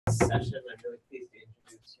session, I'm really pleased to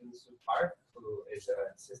introduce Hyun Soo, who is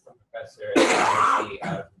a assistant professor at the University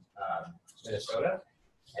of Minnesota.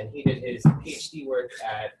 And he did his PhD work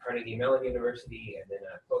at Carnegie Mellon University and then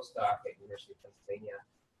a postdoc at University of Pennsylvania.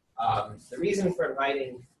 The reason for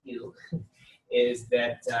inviting you is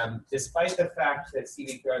that despite the fact that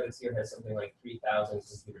CVPR this year has something like 3,000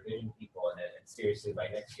 computer vision people in it, and seriously by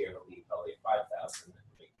next year it'll be probably 5,000 and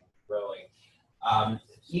growing.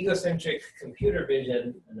 Egocentric computer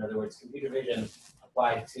vision, in other words, computer vision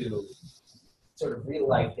applied to sort of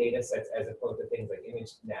real-life data sets as opposed to things like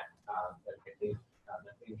ImageNet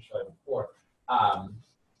that we were showing before,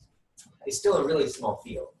 is still a really small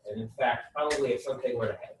field. And in fact, probably if something were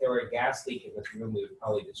to, if there were a gas leak in this room, we would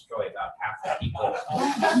probably destroy about half the people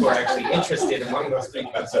who are actually interested among those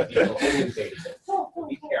 3,000 people in these data sets. So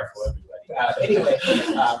be careful, everybody. Anyway,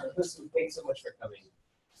 thanks so much for coming.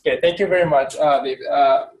 Okay, thank you very much, Dave.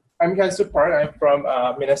 I'm Hyun Soo. I'm from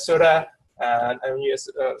Minnesota, and I'm an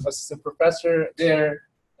assistant professor there.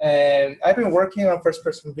 And I've been working on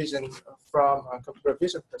first-person vision from a computer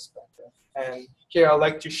vision perspective. And here I'd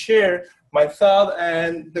like to share my thought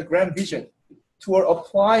and the grand vision toward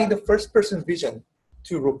applying the first-person vision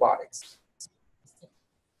to robotics.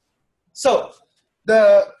 So,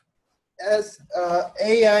 as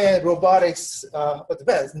AI and robotics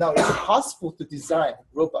advance, now it's possible to design a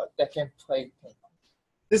robot that can play ping pong.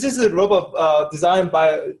 This is a robot designed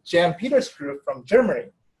by Jan Peters' group from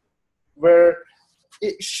Germany, where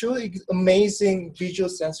it shows amazing visual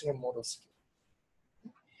sensory motor skill.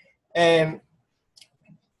 And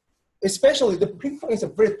especially the ping pong is a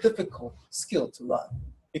very difficult skill to learn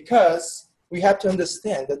because we have to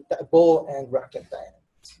understand the ball and racket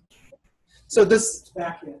dynamics. So this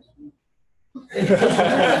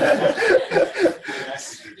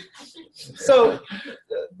so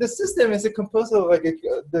the system is composed of like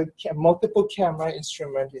the multiple camera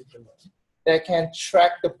instrument that can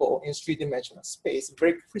track the ball in three-dimensional space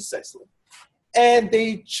very precisely. And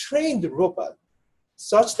they train the robot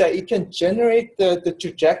such that it can generate the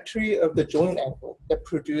trajectory of the joint angle that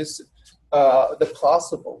produce the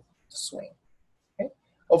plausible swing. Okay?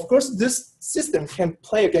 Of course, this system can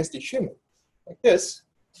play against the human, like this,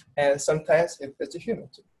 and sometimes it's a human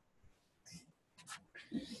too.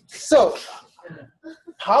 So,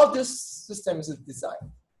 how this system is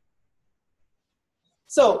designed?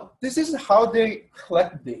 So this is how they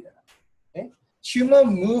collect data. Okay? Human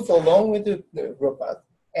move along with the robot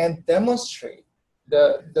and demonstrate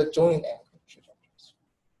the joint angle trajectories.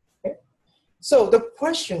 Okay? So the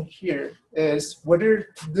question here is whether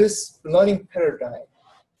this learning paradigm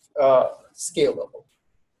scalable.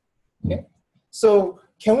 Okay? So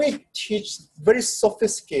can we teach very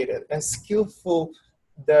sophisticated and skillful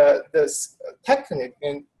the technique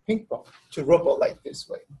in ping pong to robot like this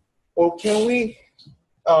way? Or can we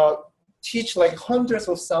teach like hundreds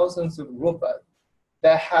of thousands of robots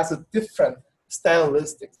that has a different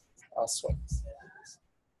stylistic swings?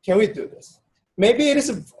 Can we do this? Maybe it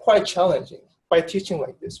is quite challenging by teaching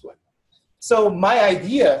like this way. So my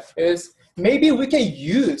idea is maybe we can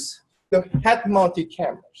use the head-mounted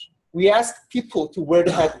cameras. We ask people to wear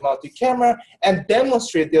the head-mounted camera and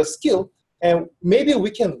demonstrate their skill, and maybe we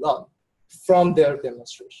can learn from their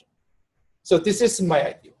demonstration. So this is my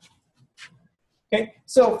idea. Okay,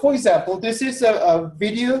 so for example, this is a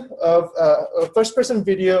video of a first-person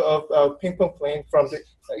video of ping pong playing from the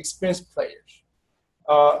experienced players.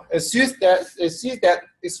 It sees that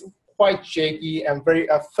it's quite shaky and very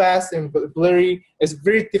fast and blurry. It's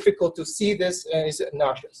very difficult to see this, and it's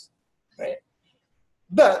nauseous, right?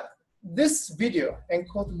 But this video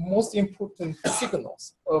encodes the most important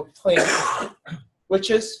signals of playing, which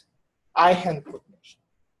is eye-hand coordination.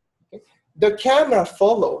 Okay? The camera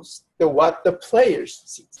follows what the players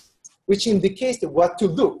see, which indicates what to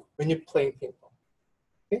look when you're playing ping pong.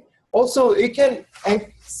 Okay? Also, it can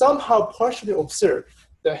somehow partially observe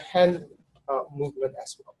the hand movement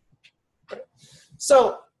as well. Okay?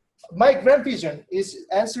 So my grand vision is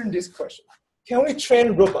answering this question. Can we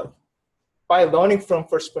train robot by learning from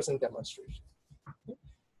first-person demonstration? Okay?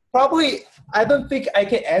 Probably, I don't think I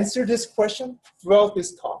can answer this question throughout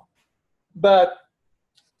this talk, but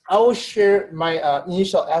I will share my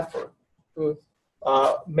initial effort to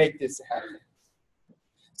make this happen.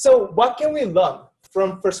 So what can we learn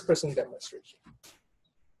from first-person demonstration?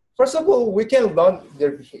 First of all, we can learn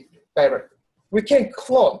their behavior directly. We can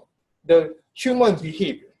clone the human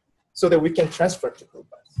behavior so that we can transfer to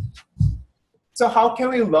robots. So how can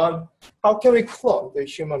we learn, how can we clone the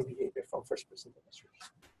human behavior from first-person demonstration?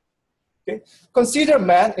 Okay, consider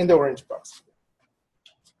man in the orange box.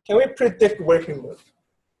 Can we predict where he moved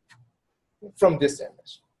from this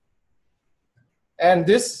image? And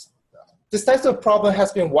this this type of problem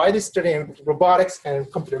has been widely studied in robotics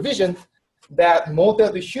and computer vision that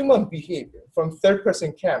model the human behavior from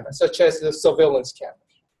third-person cameras, such as the surveillance camera,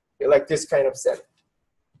 like this kind of setting.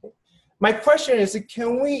 My question is,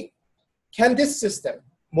 can this system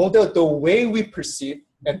model the way we perceive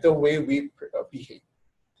and the way we behave?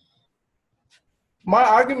 My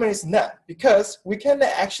argument is not, because we can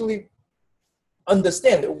actually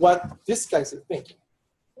understand what this guy's thinking.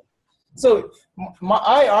 So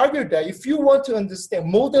I argue that if you want to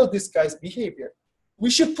understand, model this guy's behavior, we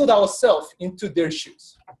should put ourselves into their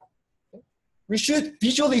shoes. We should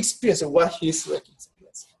visually experience what he's like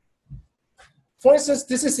experiencing. For instance,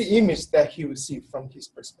 this is the image that he received from his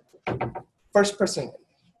perspective, first person,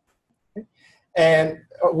 and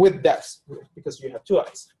with depth, because you have two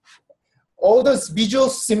eyes. All those visual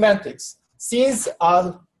semantics, scenes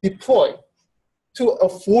are deployed to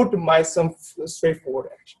afford my some straightforward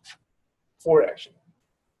action, forward action.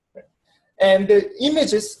 And the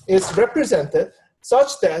images is represented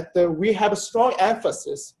such that we have a strong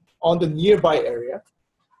emphasis on the nearby area,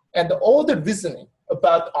 and all the reasoning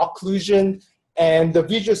about occlusion and the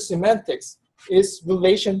visual semantics is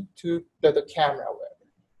relation to the camera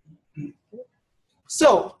web.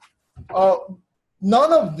 So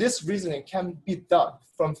none of this reasoning can be done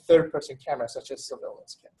from third-person cameras such as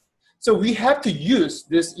surveillance camera. So we have to use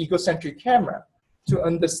this egocentric camera to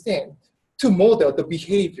understand, to model the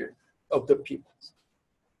behavior of the people.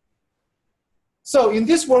 So in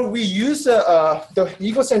this work, we use the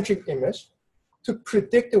egocentric image to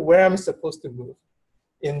predict where I'm supposed to move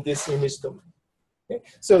in this image domain. Okay?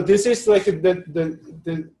 So this is like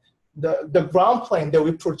the ground plane that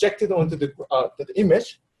we projected onto the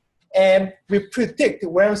image, and we predict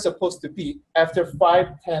where I'm supposed to be after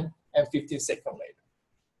 5, 10, and 15 seconds later.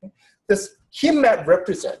 Okay? This heat map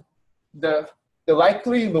represents the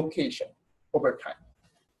likely location over time.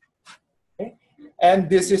 Okay? And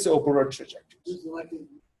this is overall trajectory. Is it like the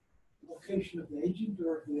location of the agent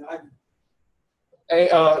or the item?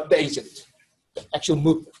 The agent, the actual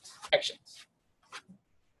movement, actions.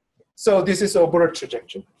 So this is overall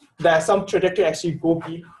trajectory. That some trajectory actually go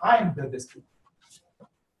behind this group.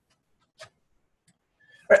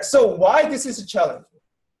 Right, so why this is a challenge?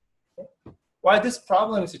 Why this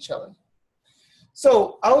problem is a challenge?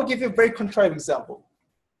 So I will give you a very contrived example.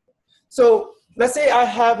 So let's say I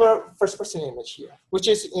have a first-person image here, which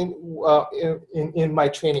is in my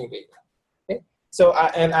training data. Okay? So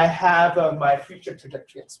I have my future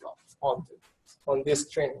trajectory as well on this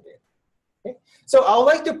training data. Okay? So I would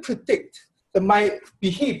like to predict my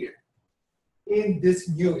behavior in this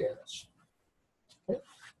new image. Okay?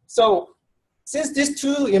 So since these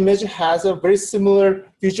two images has a very similar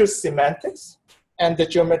visual semantics and the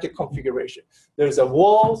geometric configuration, there's a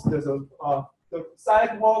walls, there's a the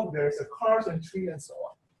sidewalk, there's a cars and tree and so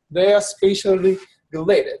on. They are spatially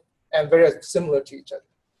related and very similar to each other.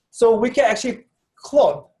 So we can actually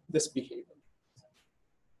clone this behavior.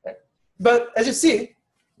 Right? But as you see,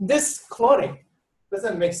 this cloning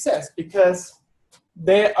doesn't make sense because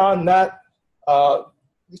they are not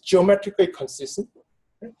geometrically consistent.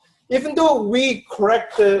 Right? Even though we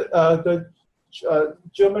correct the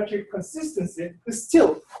geometric consistency, we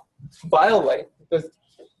still violate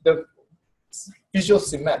the visual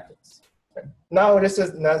semantics. Okay. Now this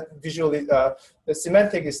is not visually, the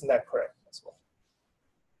semantic is not correct as well.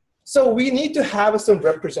 So we need to have some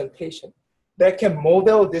representation that can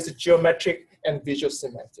model this geometric and visual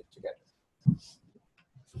semantic together.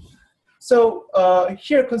 So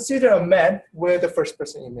here, consider a man with a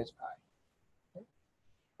first-person image eye. Okay.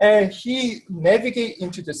 And he navigates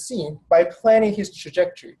into the scene by planning his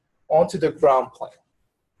trajectory onto the ground plane.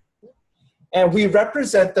 And we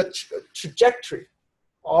represent the trajectory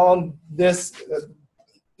on this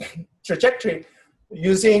trajectory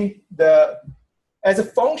using as a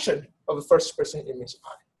function of the first-person image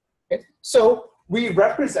eye. Okay? So we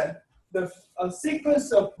represent a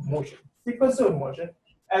sequence of motion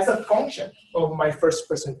as a function of my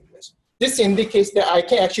first-person image. This indicates that I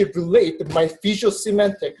can actually relate my visual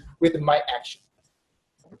semantic with my action.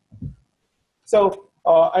 So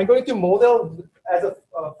I'm going to model as a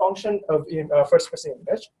function of first-person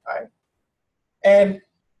image, right? And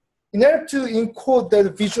in order to encode the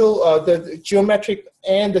visual, the geometric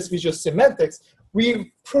and this visual semantics,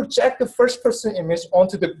 we project the first-person image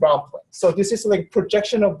onto the ground plane. So this is like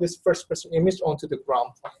projection of this first-person image onto the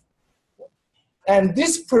ground plane. And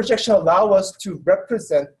this projection allows us to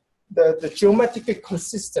represent the geometrically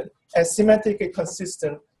consistent and semantically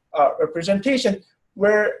consistent representation,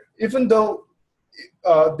 where even though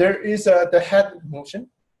there is the head motion,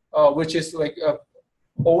 which is like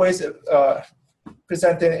always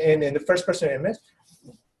presented in the first-person image,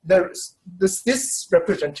 this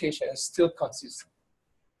representation is still consistent.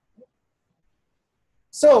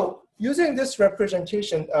 So using this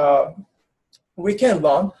representation, we can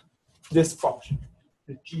learn this function,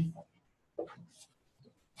 the G function.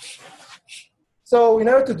 So in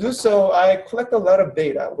order to do so, I collect a lot of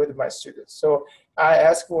data with my students. So I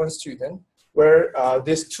asked one student where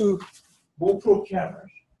these two GoPro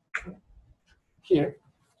cameras here,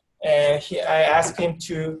 and I asked him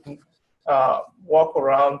to walk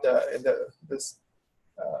around this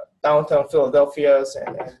downtown Philadelphia's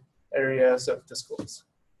and areas of the schools.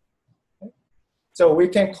 Okay. So we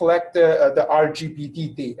can collect the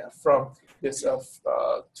RGBD data from this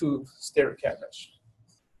two stereo cameras.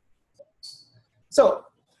 So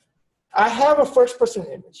I have a first-person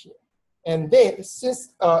image here. And then,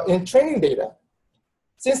 since in training data,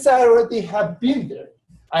 since I already have been there,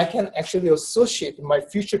 I can actually associate my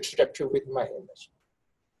future trajectory with my image.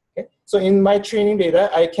 Okay? So in my training data,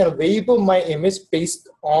 I can label my image based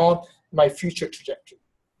on my future trajectory.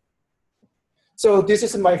 So this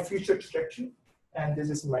is my future trajectory, and this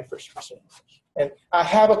is my first-person image. And I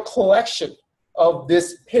have a collection of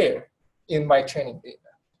this pair in my training data.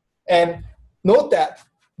 And note that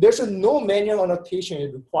there's no manual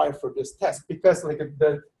annotation required for this test because like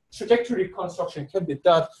the trajectory reconstruction can be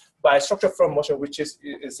done by structure from motion, which is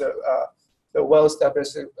a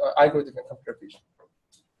well-established algorithm in computer vision.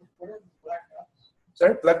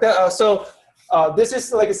 Sorry, black dot. So this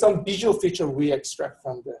is like some visual feature we extract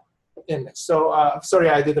from the image. So sorry,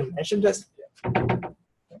 I didn't mention this.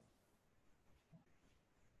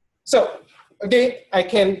 So again, I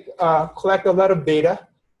can collect a lot of data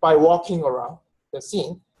by walking around the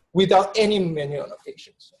scene without any manual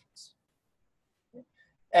annotations.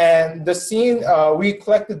 And the scene, we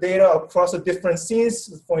collect the data across the different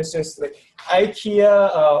scenes, for instance, like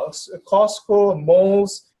IKEA, Costco,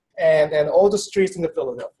 malls, and all the streets in the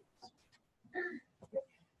Philadelphia.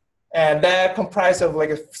 And that comprises of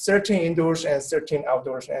like 13 indoors and 13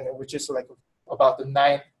 outdoors, and which is like about the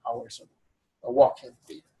 9 hours of walking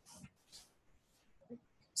data.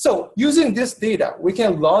 So using this data, we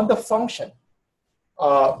can learn the function.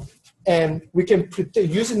 And we can predict,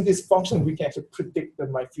 using this function, we can actually predict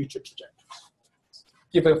my future trajectory,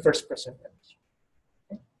 given a first-person image.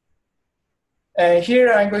 Okay. And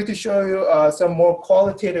here I'm going to show you some more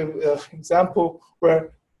qualitative example where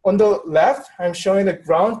on the left, I'm showing the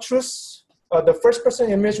ground truth, the first-person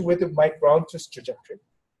image with my ground truth trajectory.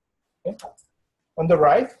 Okay. On the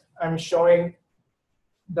right, I'm showing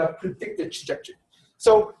the predicted trajectory.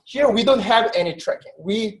 So here we don't have any tracking.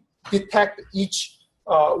 We detect each,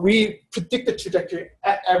 we predict the trajectory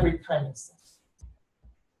at every time instance.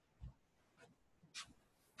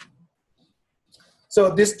 So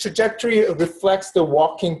this trajectory reflects the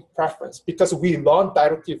walking preference because we learn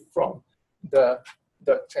directly from the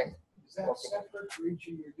training. Is that separate for each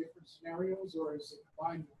of your different scenarios, or is it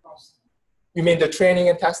combined across? You mean the training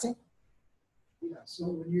and testing? Yeah, so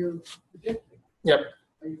when you're predicting, yep.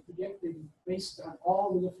 Are you predicting based on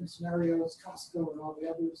all the different scenarios, Costco and all the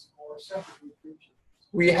others, or separately for each?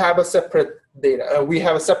 We have a separate data. We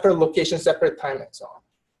have a separate location, separate time, and so on.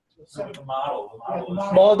 So the model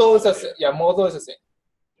Model is the same. Yeah, model is the same.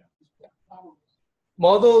 Yeah.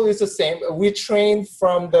 Model is the same. We train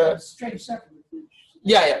from the. Straight separately for each.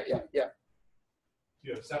 Yeah.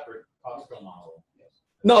 You have separate Costco model.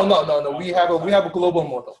 No. We have a global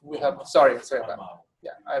model. We have. Sorry about that.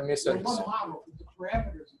 Yeah, I misunderstood. One model, the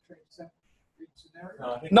parameters are trained separately for each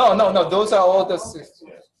scenario. No. Those are all the.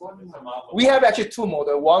 We have actually two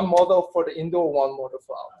models. One model for the indoor, one model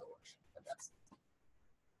for outdoor.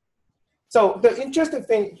 So the interesting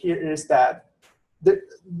thing here is that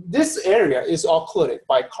this area is occluded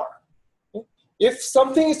by car. If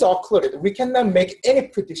something is occluded, we cannot make any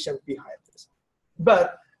prediction behind this.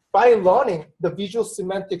 But by learning the visual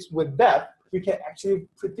semantics with that, we can actually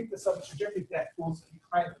predict some trajectory that goes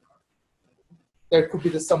behind the car. There could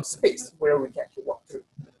be some space where we can actually walk through.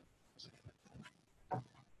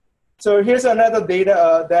 So here's another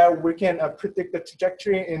data that we can predict the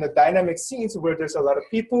trajectory in the dynamic scenes where there's a lot of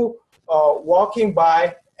people walking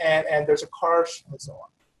by and there's a cars and so on.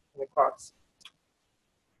 In the cars.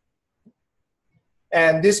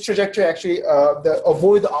 And this trajectory actually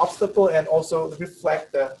avoid the obstacle and also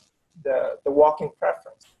reflect the walking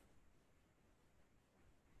preference.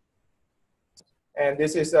 And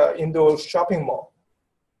this is an indoor shopping mall.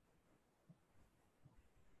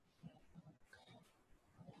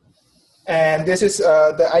 And this is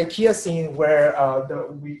the IKEA scene where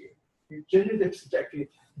we generate the trajectory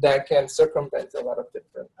that can circumvent a lot of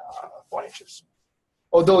different furnitures.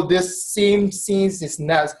 Although this same scene is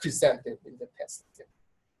not presented in the test.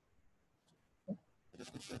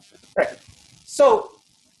 Right. So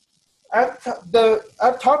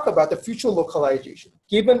I've talked about the future localization.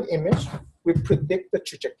 Given image, we predict the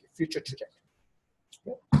trajectory, future trajectory.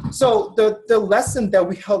 So the lesson that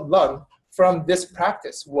we have learned from this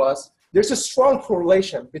practice was there's a strong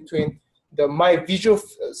correlation between my visual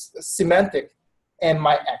semantic and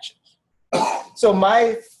my actions. So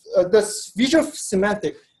the visual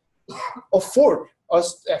semantic afford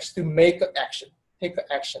us to actually make an action, take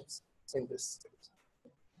actions in this state.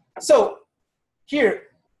 So here,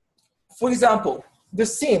 for example, the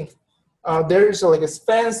scene, there is like a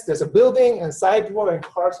fence, there's a building, and sidewalk, and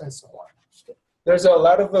cars, and so on. There's a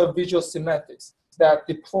lot of visual semantics that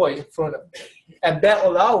deploy in front of me, and that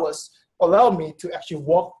allow me to actually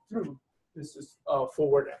walk through this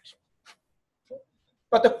forward action.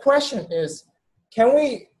 But the question is, can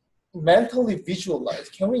we mentally visualize?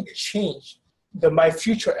 Can we change my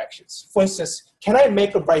future actions? For instance, can I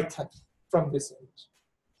make a right turn from this image?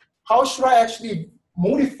 How should I actually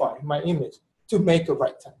modify my image to make a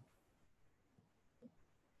right turn?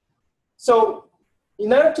 So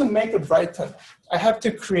in order to make a right turn, I have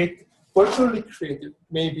to virtually create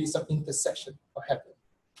maybe some intersection or happen.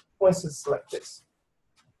 For instance, like this.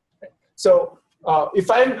 So if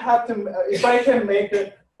I can make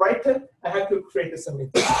a right turn, I have to create some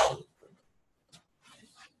intersection.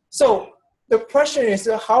 So the question is,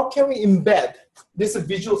 how can we embed this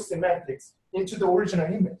visual semantics into the original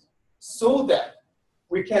image so that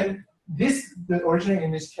the original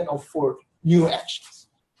image can afford new actions?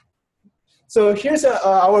 So here's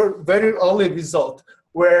our very early result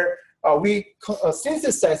where we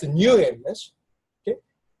synthesize a new image, okay,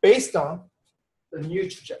 based on the new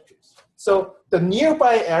trajectories. So the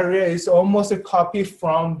nearby area is almost a copy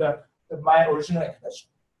from my original image,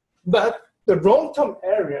 but the long-term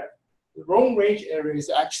area, the long range area is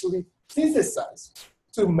actually synthesized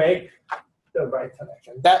to make the right turn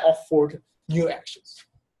action that afford new actions.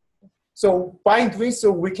 So by doing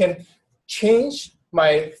so, we can change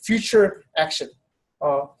my future action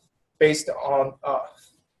based on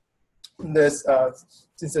this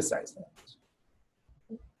synthesized.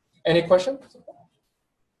 Any questions?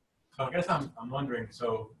 So I guess I'm wondering.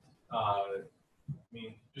 So I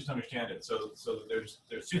mean, just to understand it. So there's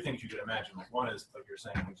two things you could imagine. Like one is, like you're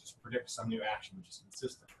saying, we just predict some new action which is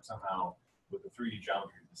consistent somehow with the 3D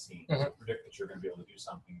geometry of the scene. Mm-hmm. So predict that you're going to be able to do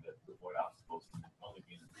something that the void obstacles can only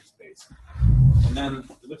be in the free space. And then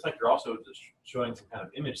it looks like you're also just showing some kind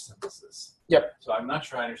of image synthesis. Yep. So I'm not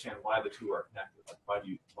sure I understand why the two are connected. Like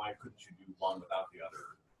why couldn't you do one without the other?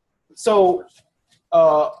 So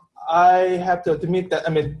I have to admit that,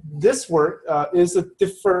 I mean, this work is a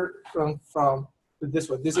different from this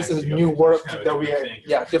one. This is a new work that we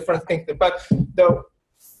have, different thing. But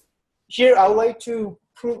here I'd like to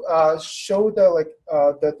show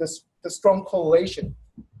the strong correlation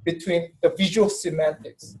between the visual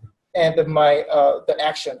semantics and the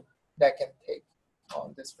action that can take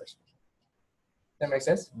on this first. That make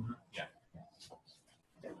sense? Mm-hmm. Yeah.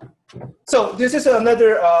 So this is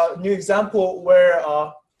another new example where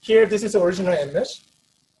here this is the original image.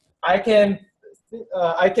 I can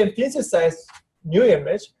synthesize new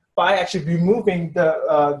image by actually removing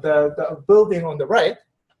the building on the right,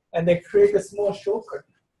 and then create a small shortcut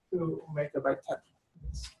to make the right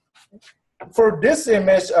turn. For this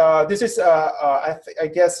image, this is I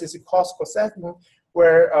guess is a classical setting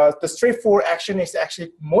where the straightforward action is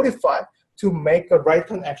actually modified to make a right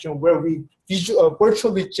turn action where we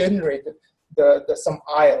virtually generated some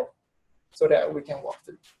aisle so that we can walk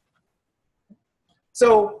through.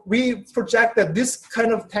 So we project that this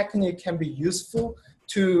kind of technique can be useful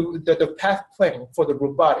to the path planning for the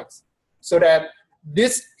robotics, so that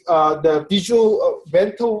this the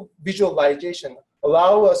mental visualization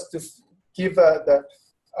allow us to give the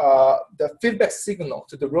feedback signal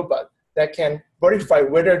to the robot that can verify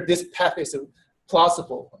whether this path is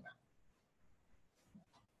plausible or not.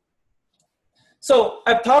 So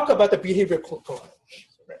I've talked about the behavior cloning.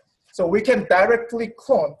 So we can directly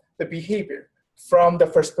clone the behavior from the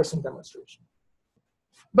first-person demonstration.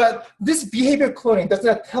 But this behavior cloning does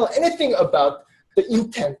not tell anything about the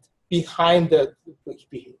intent behind the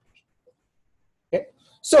behavior. Okay?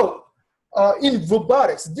 So in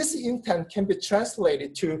robotics, this intent can be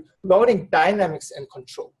translated to learning dynamics and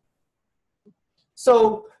control.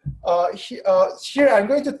 So here I'm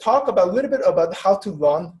going to talk about a little bit about how to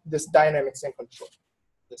learn this dynamics and control,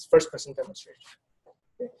 this first-person demonstration.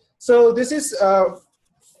 Okay. So this is the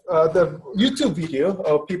YouTube video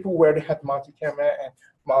of people where they had mounted camera and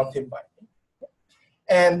mountain biking.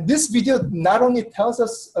 And this video not only tells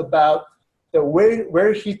us about the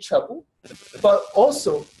where he traveled, but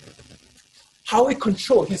also how he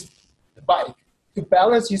controlled his bike to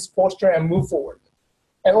balance his posture and move forward.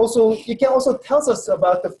 And also, it can also tell us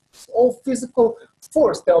about the all physical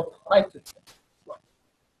force that apply to him.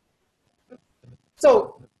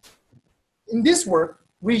 So, in this work,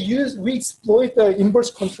 we exploit the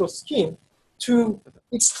inverse control scheme to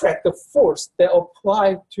extract the force that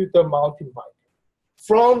apply to the mountain bike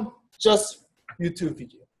from just YouTube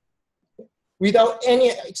video without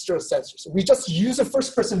any extra sensors. We just use a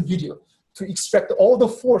first-person video to extract all the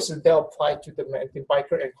forces that apply to the mountain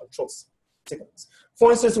biker and control signals.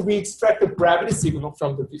 For instance, we extract the gravity signal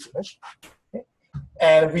from the video mesh, okay?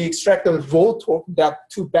 And we extract the roll torque that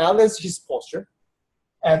to balance his posture,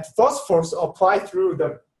 and thrust force applied through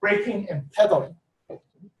the braking and pedaling.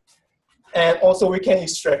 And also we can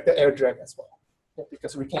extract the air drag as well,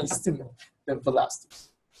 because we can estimate the velocity.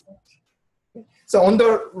 So on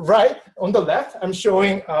the left, I'm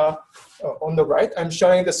showing on the right, I'm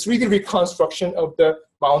showing the 3D reconstruction of the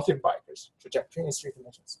mountain biker's trajectory in 3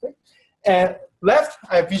 dimensions. Okay? And left,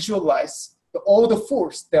 I visualize all the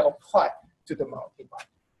force that apply to the mountain bike.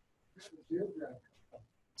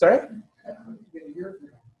 Sorry?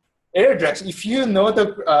 Air drag. If you know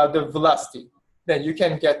the velocity, then you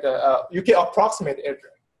can get the you can approximate air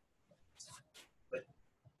drag. But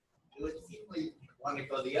you would seemingly want to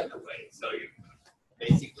go the other way. So you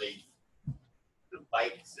basically the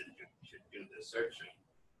bike should do the searching.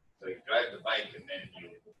 So you drive the bike and then you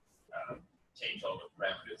change all the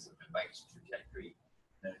parameters of the bike's trajectory.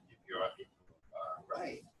 Then if you're on the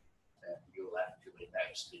right, then you'll actually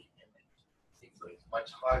match the image. So it's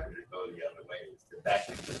much harder to go the other way. It's to back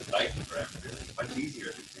into the bike parameters. It's much easier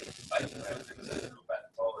to take the bike parameters and go back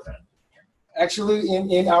forward on the image. Actually,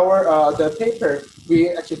 in our the paper, we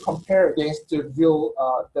actually compare against the real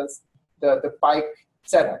the bike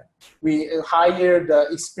setup. We hire the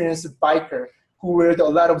experienced biker who wears a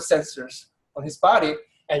lot of sensors on his body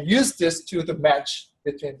and use this to the match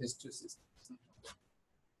between these two systems.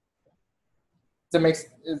 That makes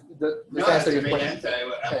the No, answer that's a your great question. answer.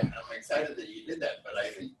 I'm excited that you did that, but I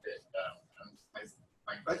think that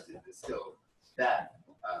my question is still that.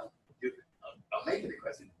 I'll make it a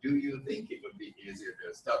question. Do you think it would be easier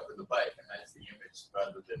to start with the bike and match the image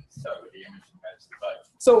rather than start with the image and match the bike?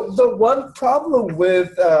 So the one problem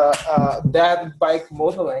with that bike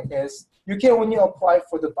modeling is you can only apply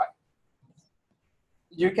for the bike.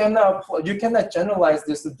 You cannot generalize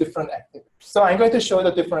this to different activities. So I'm going to show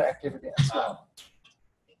the different activity as well.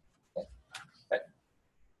 Okay.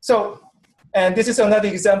 So, and this is another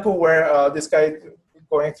example where this guy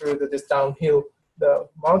going through this downhill, the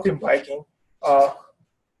mountain biking.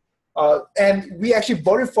 And we actually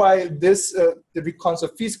verify this the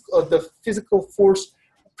reconstruct the physical force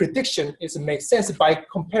prediction makes sense by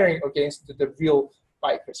comparing against the real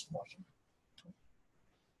biker's motion.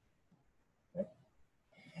 Okay.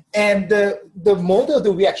 And the model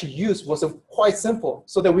that we actually used was quite simple,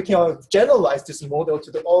 so that we can generalize this model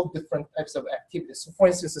to all different types of activities. So for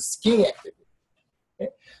instance, a skiing activity.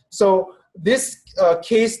 Okay. So this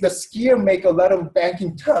case, the skier make a lot of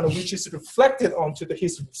banking turn, which is reflected onto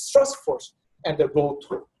his thrust force and the roll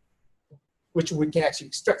torque, which we can actually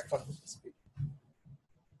extract from this video.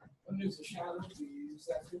 When there's a shadow, do you use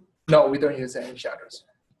that too? No, we don't use any shadows.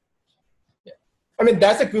 Yeah. I mean,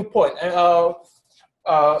 that's a good point.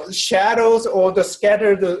 Shadows or the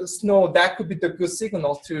scattered snow, that could be the good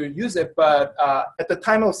signal to use it, but at the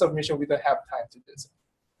time of submission, we don't have time to do so.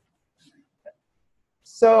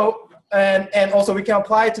 So, and also we can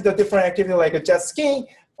apply it to the different activity like a jet skiing,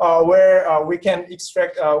 where we can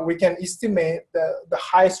extract, we can estimate the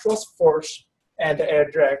high thrust force and the air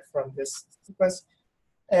drag from this sequence.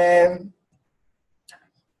 And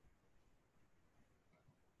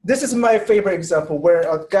this is my favorite example where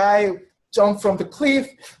a guy jumped from the cliff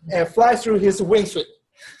and flies through his wingsuit.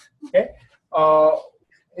 Okay,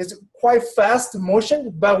 it's quite fast motion,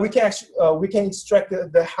 but we can actually we can extract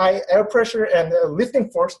the high air pressure and the lifting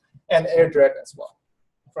force and air drag as well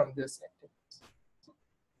from this activity.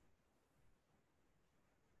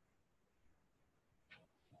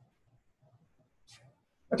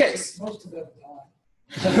 Okay. Most of them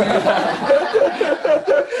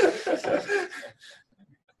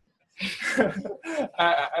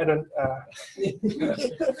I don't.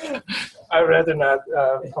 I'd rather not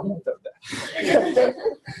comment on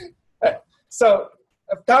that. So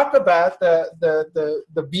I've talked about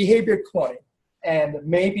the behavior cloning, and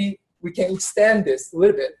maybe we can extend this a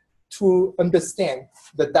little bit to understand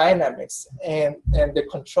the dynamics and the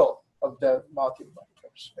control of the mountain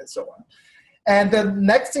bikers and so on. And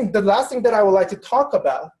the last thing that I would like to talk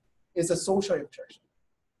about is a social interaction.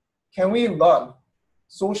 Can we learn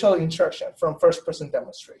social interaction from first-person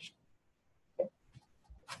demonstration? Okay.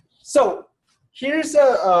 So here's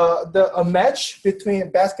a match between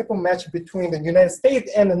basketball match between the United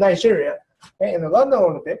States and Nigeria, okay, in the London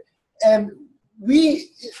Olympic, and we,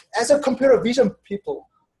 as a computer vision people,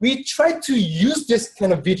 we try to use this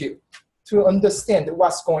kind of video to understand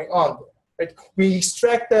what's going on. Right? We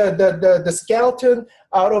extract the skeleton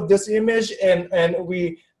out of this image, and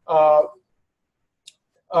we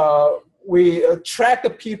track the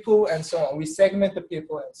people and so on. We segment the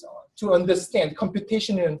people and so on to understand,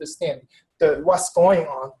 computationally understand what's going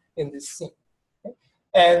on in this scene. Okay?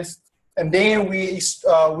 And then we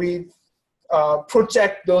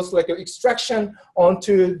project those like extraction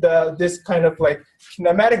onto this kind of like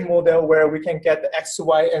kinematic model where we can get the x,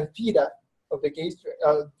 y, and theta of the gaze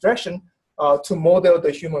direction to model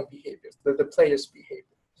the human behavior, the player's behavior.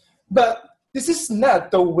 But this is not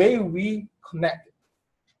the way we connect it.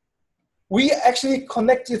 We actually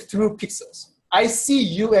connect it through pixels. I see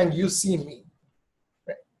you and you see me.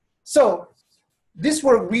 Right? So this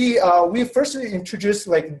where we firstly introduced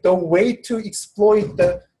like the way to exploit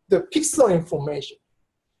the pixel information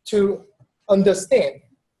to understand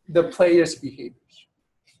the player's behaviors.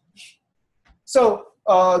 So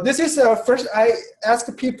this is first I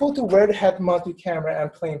ask people to wear the head-mounted camera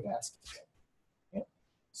and playing basketball. Okay?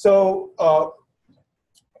 So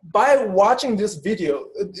by watching this video,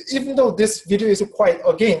 even though this video is quite,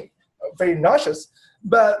 again, very nauseous,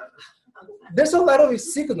 but there's a lot of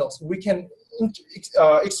signals we can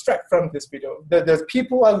extract from this video. The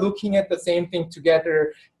people are looking at the same thing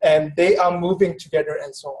together, and they are moving together,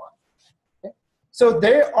 and so on. Okay? So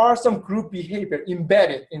there are some group behavior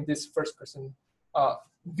embedded in this first-person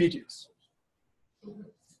videos.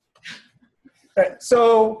 Right.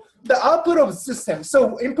 So the output of the system.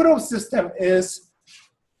 So input of the system is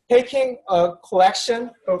taking a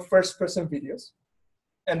collection of first-person videos,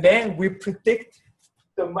 and then we predict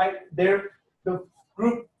the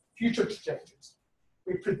group future trajectories.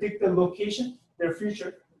 We predict the location, their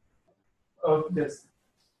future of this.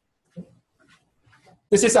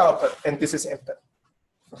 This is output, and this is input.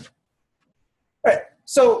 Right.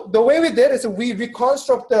 So the way we did is we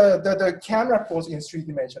reconstruct the camera pose in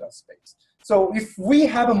three-dimensional space. So if we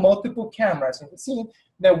have multiple cameras in the scene,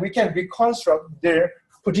 then we can reconstruct their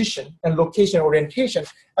position and location orientation,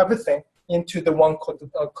 everything into the one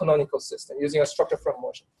canonical system using a structure from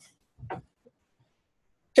motion.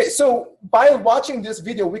 Okay, so by watching this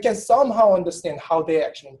video, we can somehow understand how they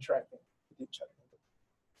actually interact with each other.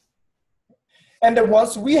 And then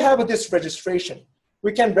once we have this registration,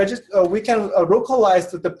 we can localize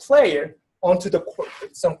the player onto the court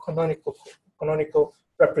with some canonical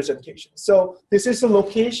representation. So this is the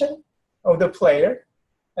location of the player,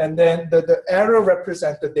 and then the arrow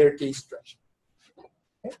represents their gaze direction.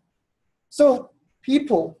 Okay? So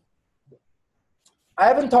people,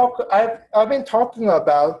 I've been talking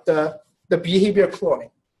about the behavior cloning,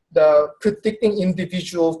 the predicting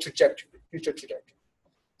individual trajectory, future trajectory.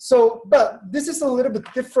 So, but this is a little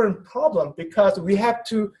bit different problem because we have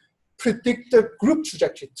to predict the group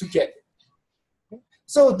trajectory together. Okay?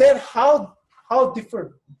 So then how are they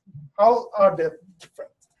different?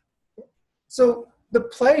 Okay? So the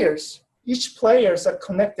players, each players are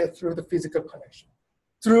connected through the physical connection,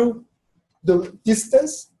 through the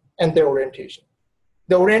distance and the orientation.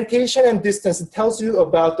 The orientation and distance tells you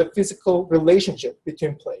about the physical relationship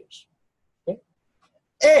between players. Okay?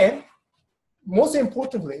 And most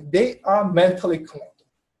importantly, they are mentally connected.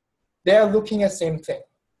 They are looking at the same thing,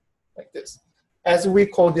 like this, as we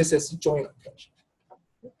call this as joint attention.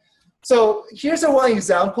 So here's one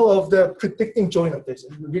example of the predicting joint attention,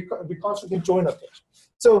 reconstructing joint attention.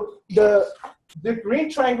 So the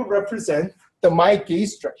green triangle represents my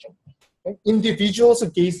gaze direction, okay? Individual's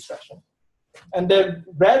gaze direction. And the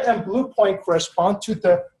red and blue point correspond to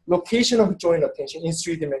the location of joint attention in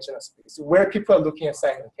three-dimensional space, where people are looking at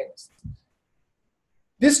simultaneously.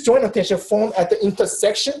 This joint attention formed at the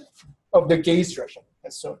intersection of the gaze direction,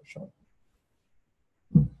 as shown.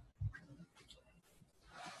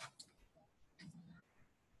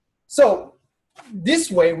 So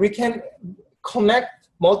this way, we can connect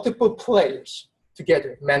multiple players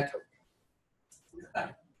together mentally. I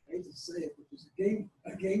hate to say it, but there's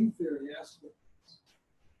a game theory aspect.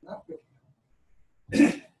 Not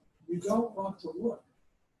picking. You don't want to look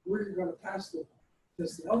where you're going to pass the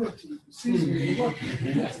other team sees where you look.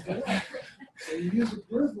 So you use a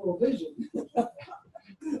peripheral vision.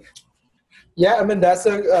 Yeah, I mean, that's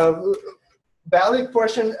a valid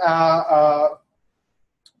question.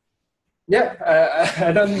 Yeah,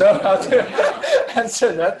 I don't know how to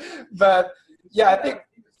answer that, but yeah, I think.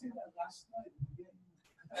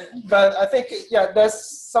 But I think, yeah,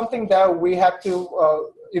 that's something that we have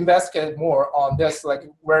to investigate more on this, like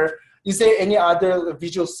where is there any other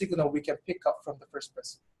visual signal we can pick up from the first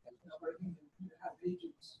person? No, but I mean, you have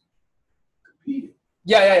agents competing.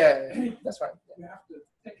 Yeah. That's right. You have to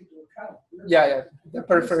take into account. Yeah. The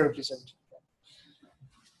peripheral vision.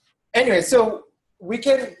 Anyway, so we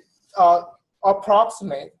can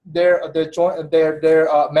approximate their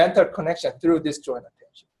mental connection through this joint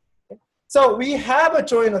attention. Okay? So we have a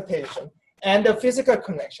joint attention and a physical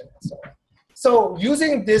connection and so on. So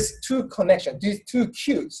using these two connections, these two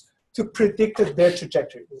cues, to predict their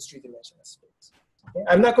trajectory in three-dimensional space. Okay?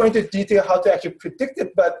 I'm not going to detail how to actually predict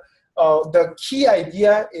it, but the key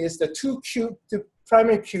idea is the the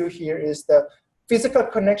primary cue here is the physical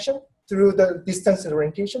connection through the distance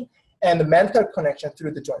orientation and the mental connection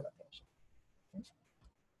through the joint attention. Okay?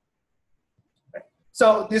 Right.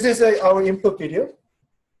 So this is our input video.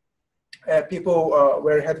 People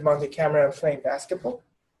were head-mounted camera and playing basketball.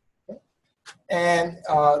 Okay? And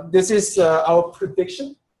this is our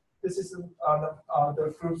prediction. This is the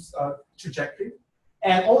group's trajectory.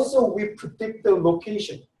 And also we predict the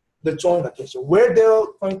location, the joint attention, where they're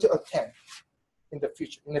going to attend in the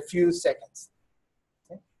future, in a few seconds.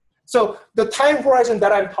 Okay? So the time horizon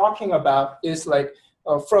that I'm talking about is like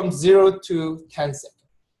from 0 to 10 seconds.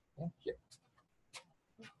 Okay? Here.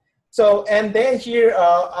 So, and then here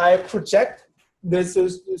I project this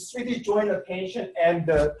 3D joint attention and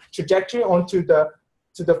the trajectory onto the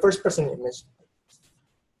first person image.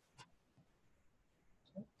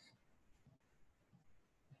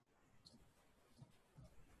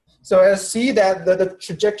 So I see that the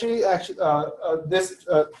trajectory actually,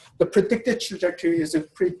 the predicted trajectory is a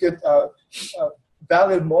pretty good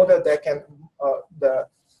valid model that can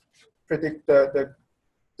predict the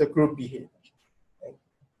group behavior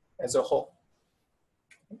as a whole.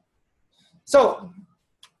 So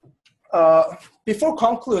before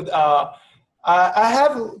conclude, I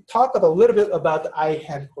have talked a little bit about the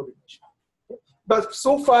eye-hand coordination. But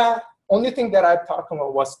so far, only thing that I've talked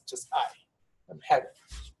about was just eye and head.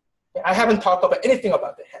 I haven't talked about anything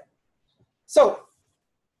about the head. So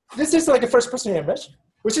this is like a first-person image,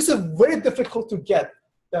 which is very difficult to get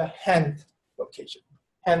the hand location,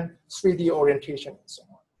 hand 3D orientation, and so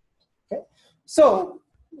on. Okay, so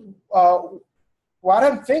what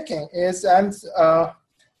I'm thinking is I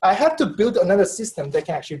have to build another system that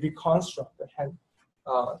can actually reconstruct the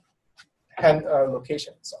hand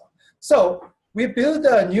location and so on. So we built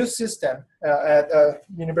a new system at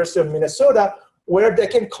University of Minnesota where they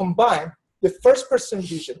can combine the first-person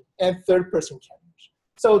vision and third-person cameras.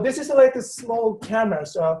 So this is like a small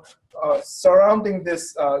cameras surrounding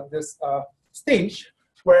this stage,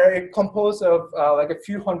 where it composed of like a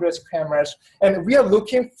few hundred cameras, and we are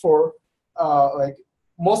looking for like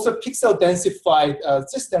most of pixel densified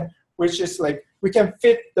system, which is like we can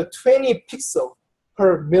fit the 20 pixel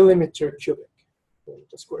per millimeter cubic,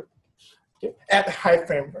 square, okay, at high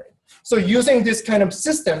frame rate. So using this kind of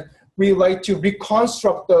system, we like to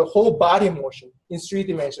reconstruct the whole body motion in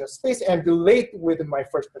three-dimensional space and relate with my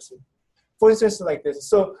first person. For instance, like this.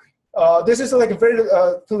 So this is like a very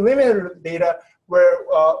preliminary data where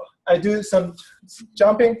I do some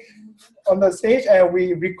jumping on the stage and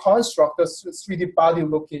we reconstruct the 3D body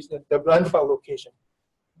location, the blind spot location,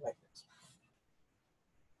 like this.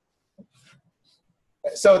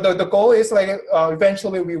 So the goal is like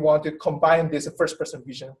eventually we want to combine this first-person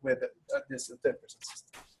vision with this third-person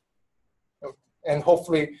system. And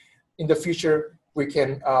hopefully, in the future, we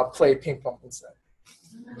can play ping pong inside.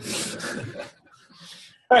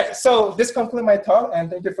 All right, so this concludes my talk, and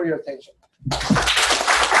thank you for your attention. The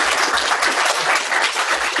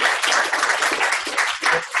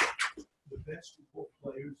basketball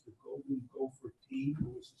players, the Golden Gopher team, who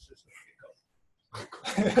was the system pickup?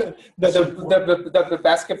 the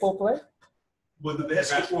basketball player? Were the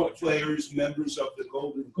basketball players members of the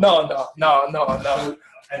Golden Gopher? No.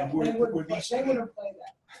 And were these They wouldn't play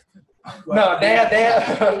that. No, they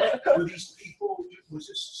Were these people, was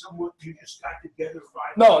this someone you just got together?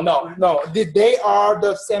 No. They are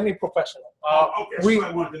the semi-professional. Okay, that's what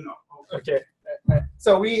I wanted to know. Okay.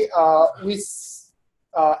 So we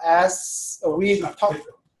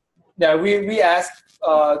asked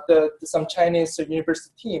some Chinese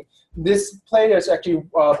university team. These players actually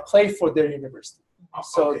play for their university.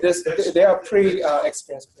 So Okay, they are pretty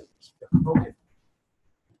experienced players. Okay.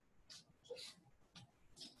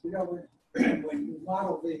 You know, when you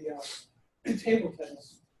model the table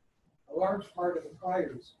tennis, a large part of the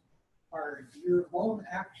priors are your own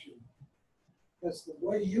action. Because the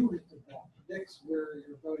way you hit the ball predicts where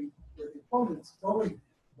the opponent's going to hit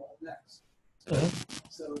the ball next.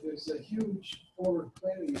 So there's a huge forward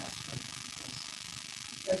planning aspect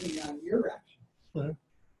depending on your action.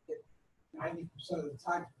 90% of the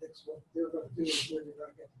time, the predicts what they're going to do and where they're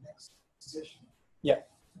going to get the next position.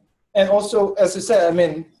 And also, as I said, I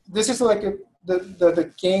mean, this is like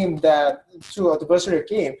the game that to adversarial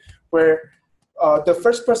game where the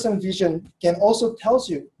first person vision can also tells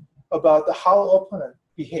you about how opponent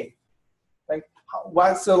behave, like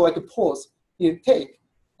what's the like a pose he take,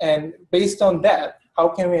 and based on that, how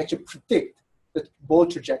can we actually predict the ball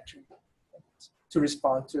trajectory to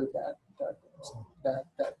respond to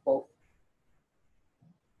that ball.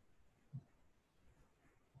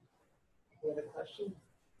 Any other questions?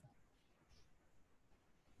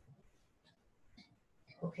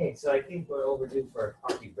 Okay, so I think we're overdue for a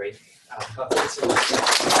coffee break. Should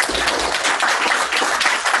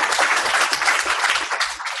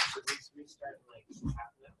we restart in like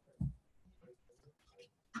half an hour?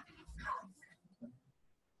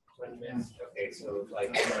 20 minutes? Okay, so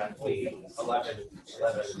like roughly 11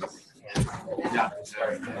 and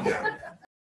start.